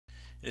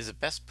It is a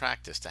best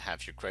practice to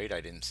have your grade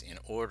items in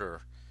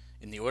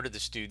the order the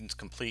students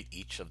complete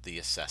each of the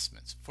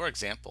assessments. For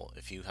example,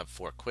 if you have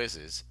 4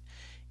 quizzes,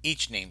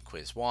 each named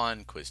Quiz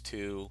 1, Quiz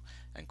 2,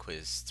 and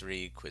Quiz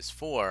 3, Quiz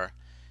 4,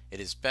 it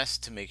is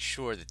best to make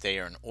sure that they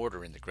are in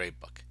order in the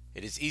gradebook.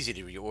 It is easy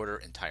to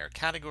reorder entire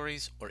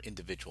categories or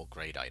individual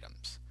grade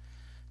items.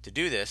 To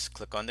do this,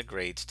 click on the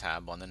Grades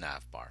tab on the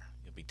navbar.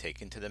 You'll be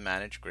taken to the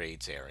Manage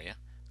Grades area.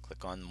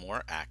 Click on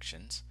More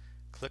Actions.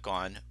 Click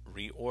on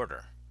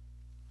Reorder.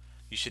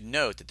 You should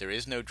note that there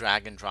is no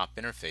drag and drop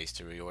interface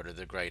to reorder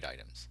the grade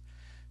items.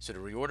 So to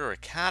reorder a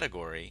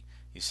category,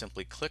 you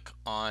simply click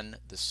on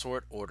the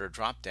Sort Order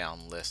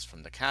drop-down list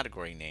from the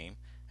category name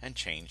and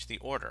change the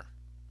order.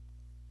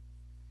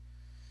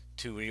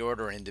 To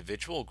reorder an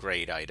individual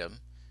grade item,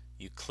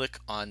 you click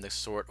on the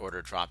Sort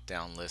Order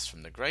drop-down list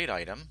from the grade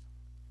item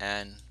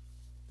and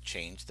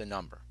change the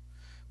number.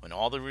 When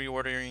all the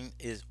reordering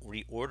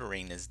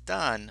is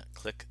done,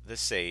 click the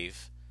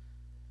Save,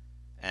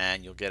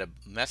 and you'll get a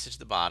message at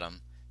the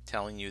bottom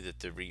telling you that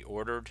the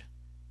reordering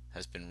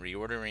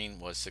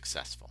was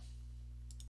successful.